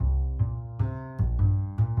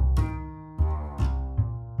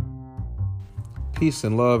Peace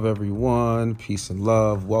and love, everyone. Peace and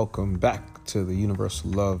love. Welcome back to the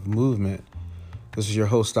Universal Love Movement. This is your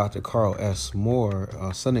host, Dr. Carl S. Moore,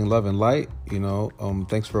 sending love and light.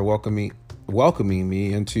 Thanks for welcoming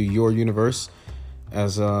me into your universe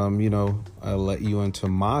as, I let you into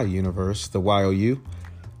my universe, the YOU.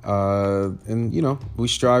 We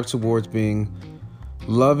strive towards being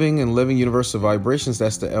loving and living universal vibrations.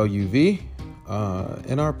 That's the LUV.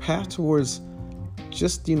 And our path towards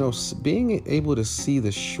just, being able to see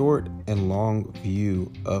the short and long view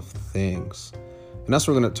of things. And that's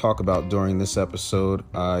what we're going to talk about during this episode.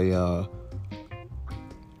 I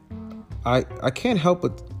can't help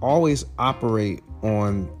but always operate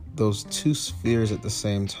on those two spheres at the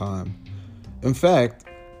same time. In fact,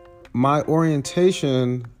 my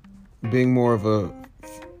orientation, being more of a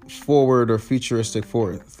forward or futuristic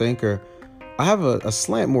forward thinker, I have a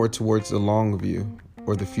slant more towards the long view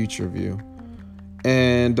or the future view.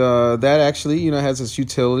 And that actually, has its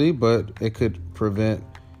utility, but it could prevent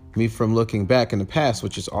me from looking back in the past,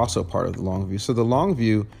 which is also part of the long view. So the long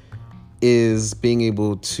view is being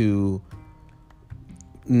able to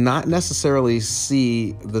not necessarily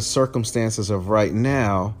see the circumstances of right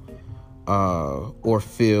now or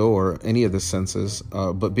feel or any of the senses,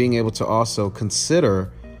 but being able to also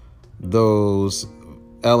consider those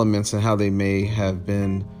elements and how they may have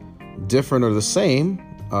been different or the same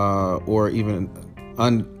or even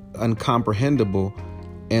uncomprehendable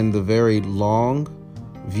in the very long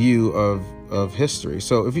view of history.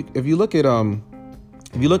 So if you look at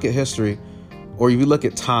history, or if you look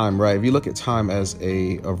at time, right? If you look at time as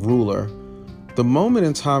a ruler, the moment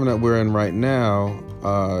in time that we're in right now,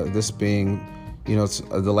 this being, it's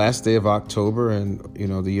the last day of October and,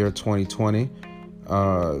 the year 2020,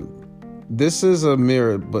 this is a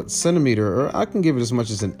mere but centimeter, or I can give it as much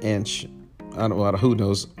as an inch. I don't know, who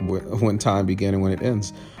knows when time began and when it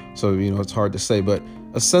ends. So, it's hard to say, but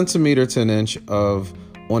a centimeter to an inch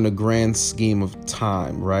on the grand scheme of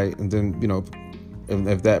time, right? And then,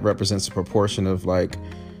 if that represents a proportion of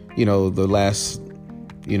the last,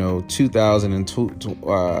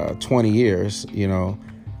 2020 years,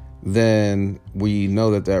 then we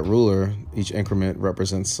know that ruler, each increment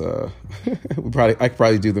represents, I could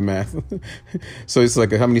probably do the math. So it's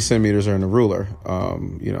like how many centimeters are in a ruler,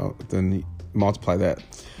 then multiply that.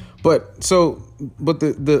 But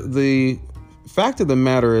the fact of the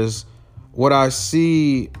matter is, what I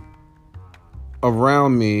see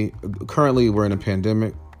around me, currently we're in a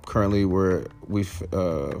pandemic. Currently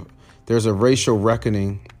there's a racial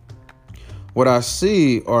reckoning. What I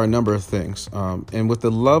see are a number of things. And with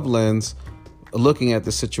the love lens, looking at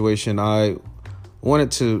the situation, I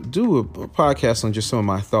wanted to do a podcast on just some of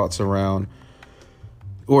my thoughts around,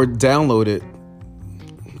 or downloaded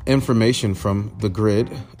information from the grid,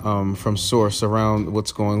 from source around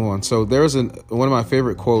what's going on. So there's one of my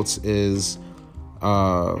favorite quotes is,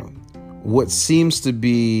 what seems to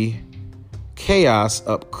be chaos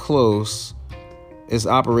up close is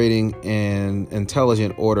operating in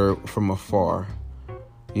intelligent order from afar.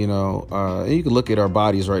 And you can look at our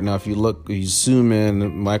bodies right now. If you zoom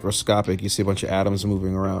in microscopic, you see a bunch of atoms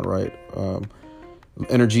moving around, right?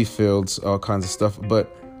 Energy fields, all kinds of stuff.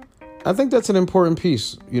 But I think that's an important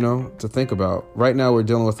piece, to think about. Right now, we're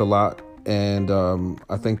dealing with a lot. And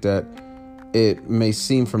I think that it may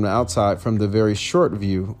seem from the outside, from the very short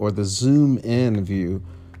view or the zoom in view,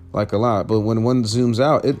 like a lot. But when one zooms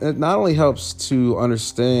out, it not only helps to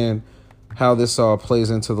understand how this all plays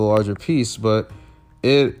into the larger piece, but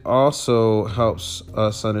it also helps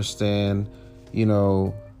us understand,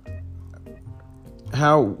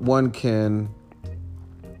 how one can,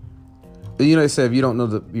 they say if you don't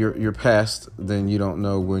know your past, then you don't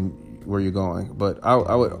know where you're going. But I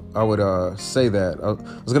would say that. I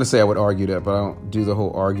was going to say I would argue that, but I don't do the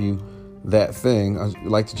whole argue that thing. I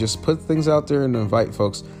like to just put things out there and invite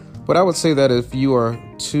folks. But I would say that if you are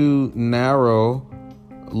too narrowly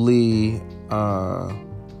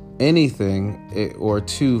anything or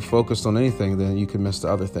too focused on anything, then you can miss the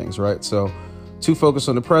other things, right? So too focused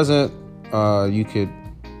on the present, you could,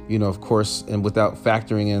 of course, and without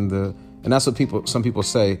factoring in and that's what some people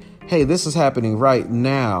say, hey, this is happening right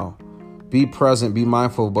now. Be present, be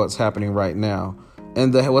mindful of what's happening right now.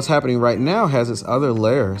 And what's happening right now has its other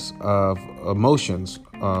layers of emotions.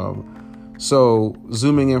 So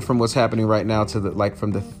zooming in from what's happening right now to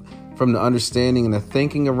from the understanding and the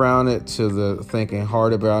thinking around it, to the thinking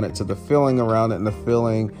hard about it, to the feeling around it, and the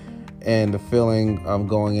feeling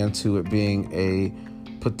going into it being a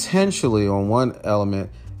potentially on one element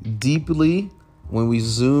deeply. When we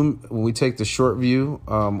take the short view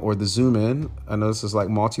or the zoom in, I know this is like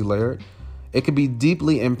multi-layered, it could be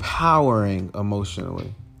deeply empowering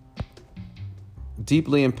emotionally.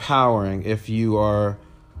 deeply empowering if you are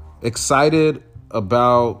excited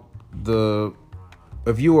about the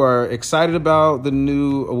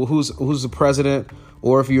new who's the president,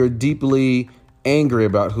 or if you're deeply angry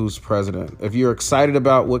about who's president. If you're excited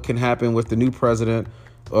about what can happen with the new president,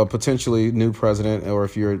 potentially new president, or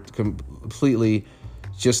if you're completely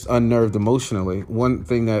just unnerved emotionally. One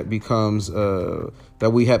thing that becomes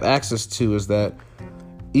that we have access to is that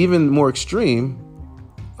even more extreme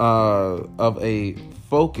of a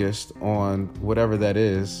focused on whatever that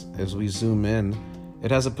is, as we zoom in, it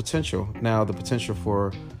has a potential. Now, the potential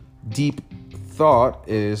for deep thought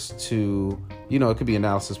is to, it could be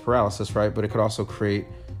analysis paralysis, right? But it could also create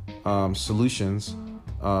solutions,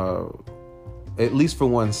 at least for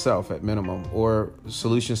oneself at minimum, or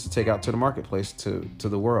solutions to take out to the marketplace, to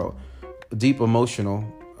the world. Deep emotional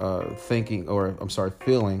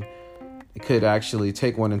feeling, it could actually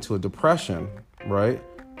take one into a depression, right?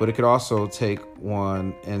 But it could also take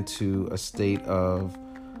one into a state of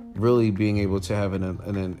really being able to have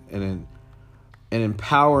an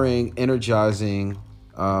empowering, energizing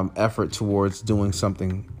effort towards doing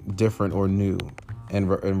something different or new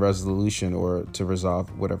and resolution, or to resolve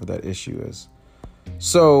whatever that issue is.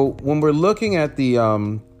 So when we're looking at the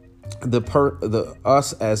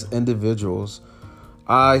us as individuals,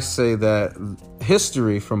 I say that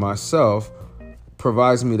history for myself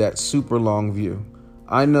provides me that super long view.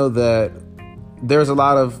 I know that there are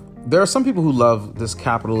some people who love this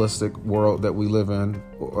capitalistic world that we live in.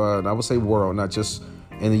 I would say world, not just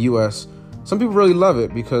in the U.S. Some people really love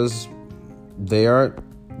it because they don't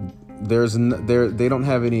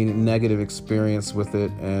have any negative experience with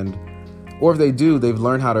it, or if they do, they've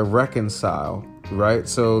learned how to reconcile, right?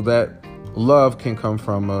 So that love can come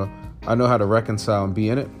from I know how to reconcile and be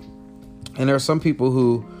in it. And there are some people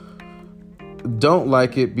who don't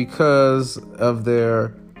like it because of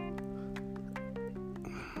their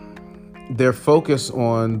focus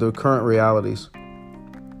on the current realities.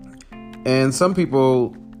 And some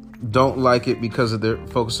people don't like it because of their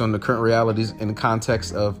focus on the current realities in the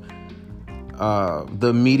context of the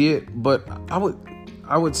immediate. But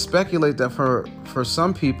I would speculate that for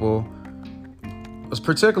some people,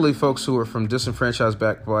 particularly folks who are from disenfranchised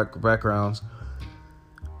backgrounds,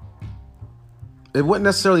 it wouldn't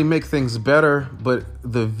necessarily make things better, but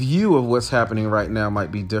the view of what's happening right now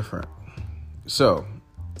might be different. So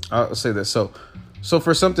I'll say this. So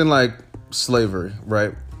for something like slavery,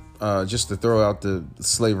 right? Just to throw out the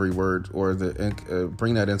slavery word, or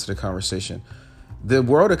bring that into the conversation. The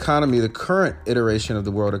world economy, the current iteration of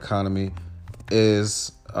the world economy,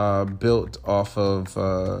 is built off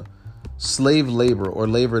of slave labor, or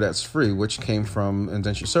labor that's free, which came from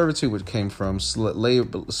indentured servitude, which came from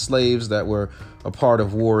slaves that were a part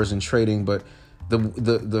of wars and trading. But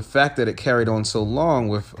the fact that it carried on so long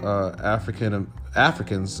with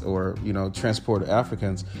Africans, or transported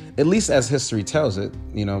Africans, at least as history tells it,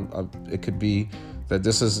 it could be that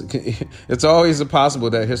it's always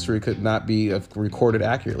possible that history could not be recorded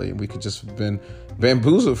accurately, and we could just have been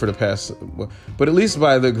bamboozled for the past. But at least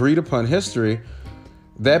by the agreed upon history,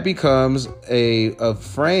 that becomes a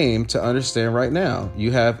frame to understand right now.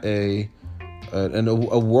 You have a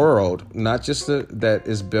world, not just that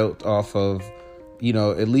is built off of,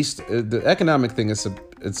 at least the economic thing is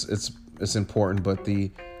it's important, but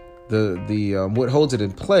the what holds it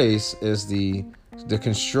in place is the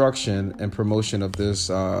construction and promotion of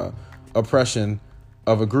this oppression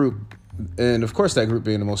of a group, and of course that group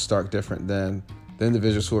being the most stark different than the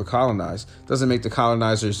individuals who are colonized. Doesn't make the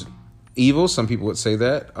colonizers evil. Some people would say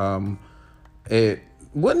that. It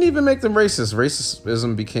wouldn't even make them racist.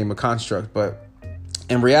 Racism became a construct, but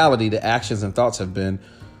in reality, the actions and thoughts have been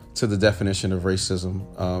to the definition of racism,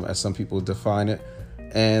 as some people define it,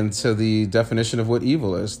 and to the definition of what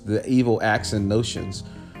evil is, the evil acts and notions.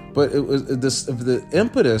 But it was the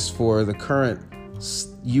impetus for the current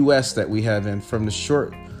U.S. that we have from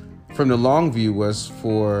the long view, was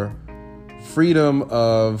for freedom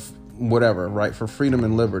of whatever, right? For freedom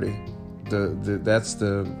and liberty. That's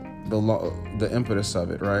the impetus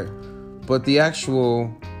of it, right? But the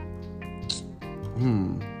actual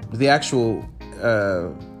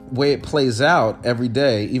way it plays out every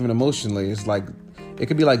day, even emotionally, is like, it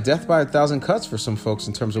could be like death by 1,000 cuts for some folks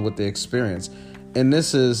in terms of what they experience. And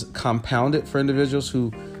this is compounded for individuals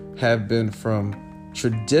who have been from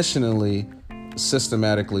traditionally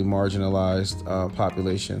systematically marginalized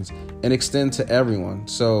populations, and extend to everyone.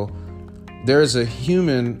 So there's a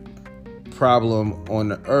human problem on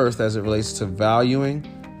the earth as it relates to valuing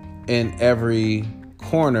in every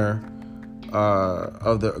corner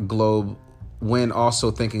of the globe, when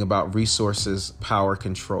also thinking about resources, power,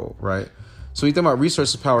 control, right? So you think about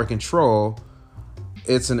resources, power, control,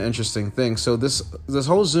 it's an interesting thing. So this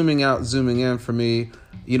whole zooming out, zooming in for me,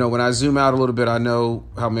 when I zoom out a little bit, I know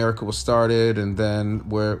how America was started and then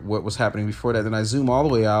what was happening before that. Then I zoom all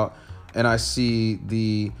the way out and I see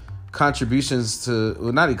the contributions to,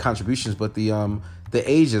 well, not even contributions, but the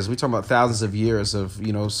ages. We're talking about thousands of years of,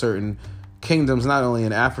 certain kingdoms, not only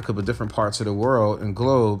in Africa, but different parts of the world and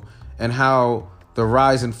globe, and how the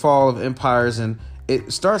rise and fall of empires. And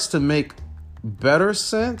it starts to make better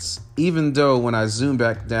sense, even though when I zoom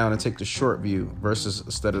back down and take the short view versus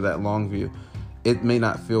instead of that long view, it may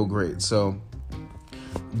not feel great. So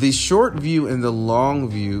the short view and the long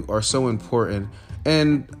view are so important.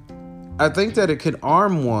 And I think that it could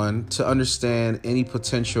arm one to understand any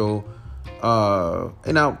potential.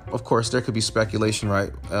 And now, of course, there could be speculation,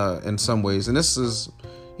 right? In some ways. And this is,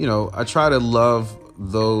 I try to love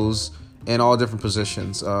those in all different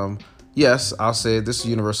positions. Yes, I'll say this is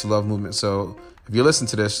universal love movement. So if you listen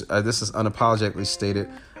to this, this is unapologetically stated.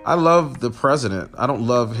 I love the president. I don't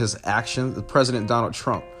love his actions. The President Donald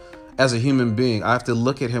Trump, as a human being, I have to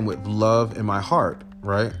look at him with love in my heart,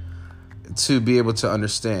 right? To be able to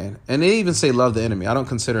understand. And they even say love the enemy. I don't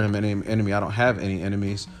consider him an enemy. I don't have any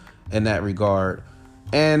enemies in that regard.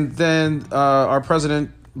 And then our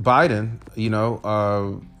President Biden,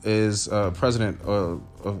 is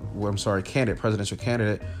presidential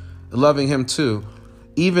candidate, loving him too,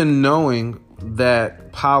 even knowing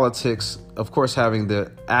that politics, of course, having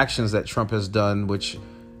the actions that Trump has done, which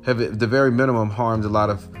have at the very minimum harmed a lot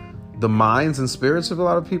of the minds and spirits of a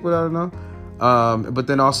lot of people that I know. But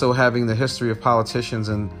then also having the history of politicians,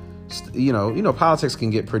 and politics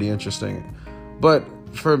can get pretty interesting. But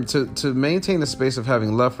to maintain the space of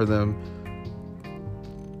having love for them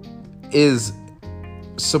is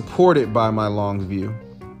supported by my long view.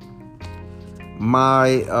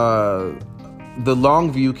 The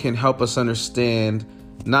long view can help us understand,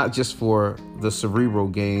 not just for the cerebral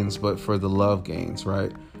gains, but for the love gains,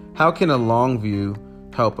 right? How can a long view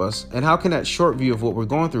help us? And how can that short view of what we're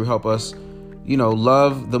going through help us,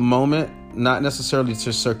 love the moment, not necessarily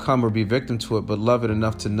to succumb or be victim to it, but love it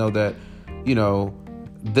enough to know that,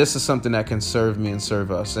 this is something that can serve me and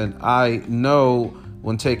serve us. And I know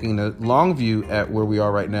when taking the long view at where we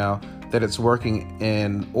are right now, that it's working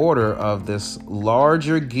in order of this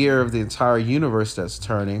larger gear of the entire universe that's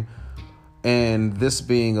turning, and this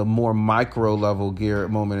being a more micro level gear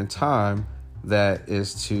moment in time that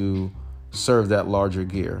is to serve that larger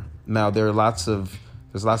gear. Now, there's lots of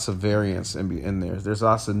variance in there. There's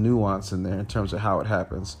lots of nuance in there in terms of how it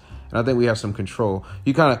happens. And I think we have some control.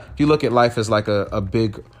 If you look at life as like a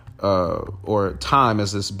big, or time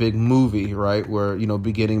as this big movie, right? Where,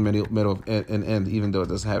 beginning, middle, and end, even though it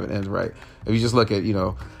doesn't have an end, right? If you just look at,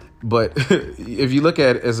 but if you look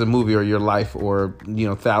at it as a movie or your life or,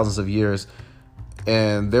 thousands of years,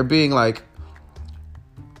 and there being like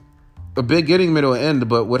a beginning, middle, and end,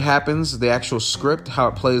 but what happens, the actual script, how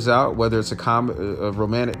it plays out, whether it's a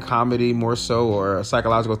romantic comedy more so, or a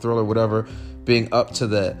psychological thriller, whatever, being up to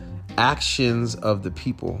the actions of the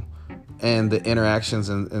people and the interactions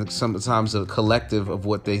and sometimes a collective of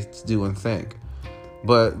what they do and think.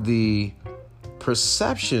 But the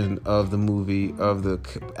perception of the movie, of the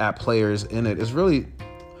players in it, is really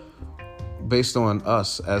based on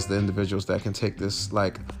us as the individuals that can take this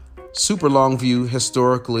like super long view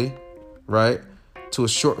historically, right, to a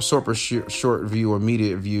short view or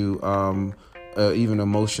immediate view, even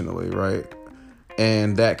emotionally, right?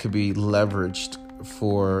 And that could be leveraged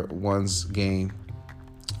for one's gain,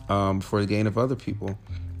 for the gain of other people,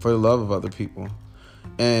 for the love of other people.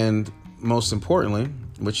 And most importantly,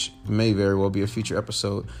 which may very well be a future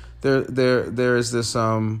episode, there is this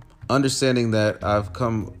understanding that I've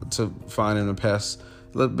come to find in the past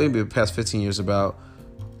 15 years about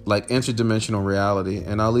like interdimensional reality.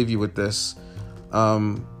 And I'll leave you with this.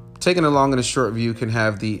 Taking a long and a short view can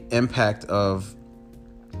have the impact of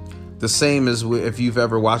the same as if you've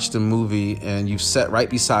ever watched a movie and you've sat right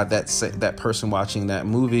beside that person watching that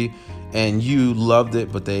movie and you loved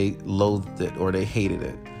it, but they loathed it or they hated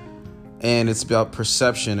it. And it's about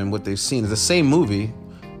perception and what they've seen. It's the same movie,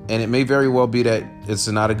 and it may very well be that it's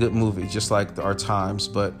not a good movie, just like our times,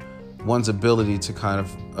 but one's ability to kind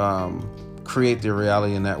of create their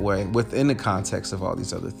reality in that way within the context of all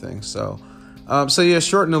these other things. So yeah,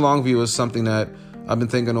 short and the long view is something that I've been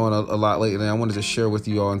thinking on a lot lately. I wanted to share with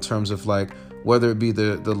you all in terms of like whether it be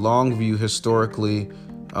the long view historically,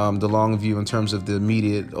 the long view in terms of the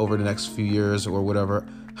immediate over the next few years or whatever,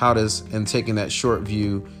 and taking that short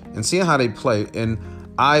view and seeing how they play. And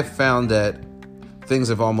I found that things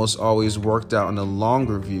have almost always worked out in a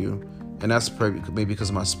longer view, and that's maybe because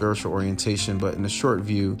of my spiritual orientation. But in the short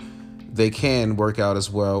view, they can work out as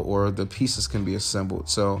well, or the pieces can be assembled.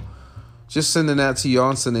 So just sending that to y'all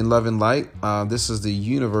and sending love and light. This is the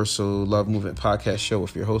Universal Love Movement Podcast Show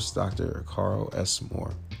with your host, Dr. Carl S.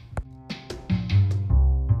 Moore.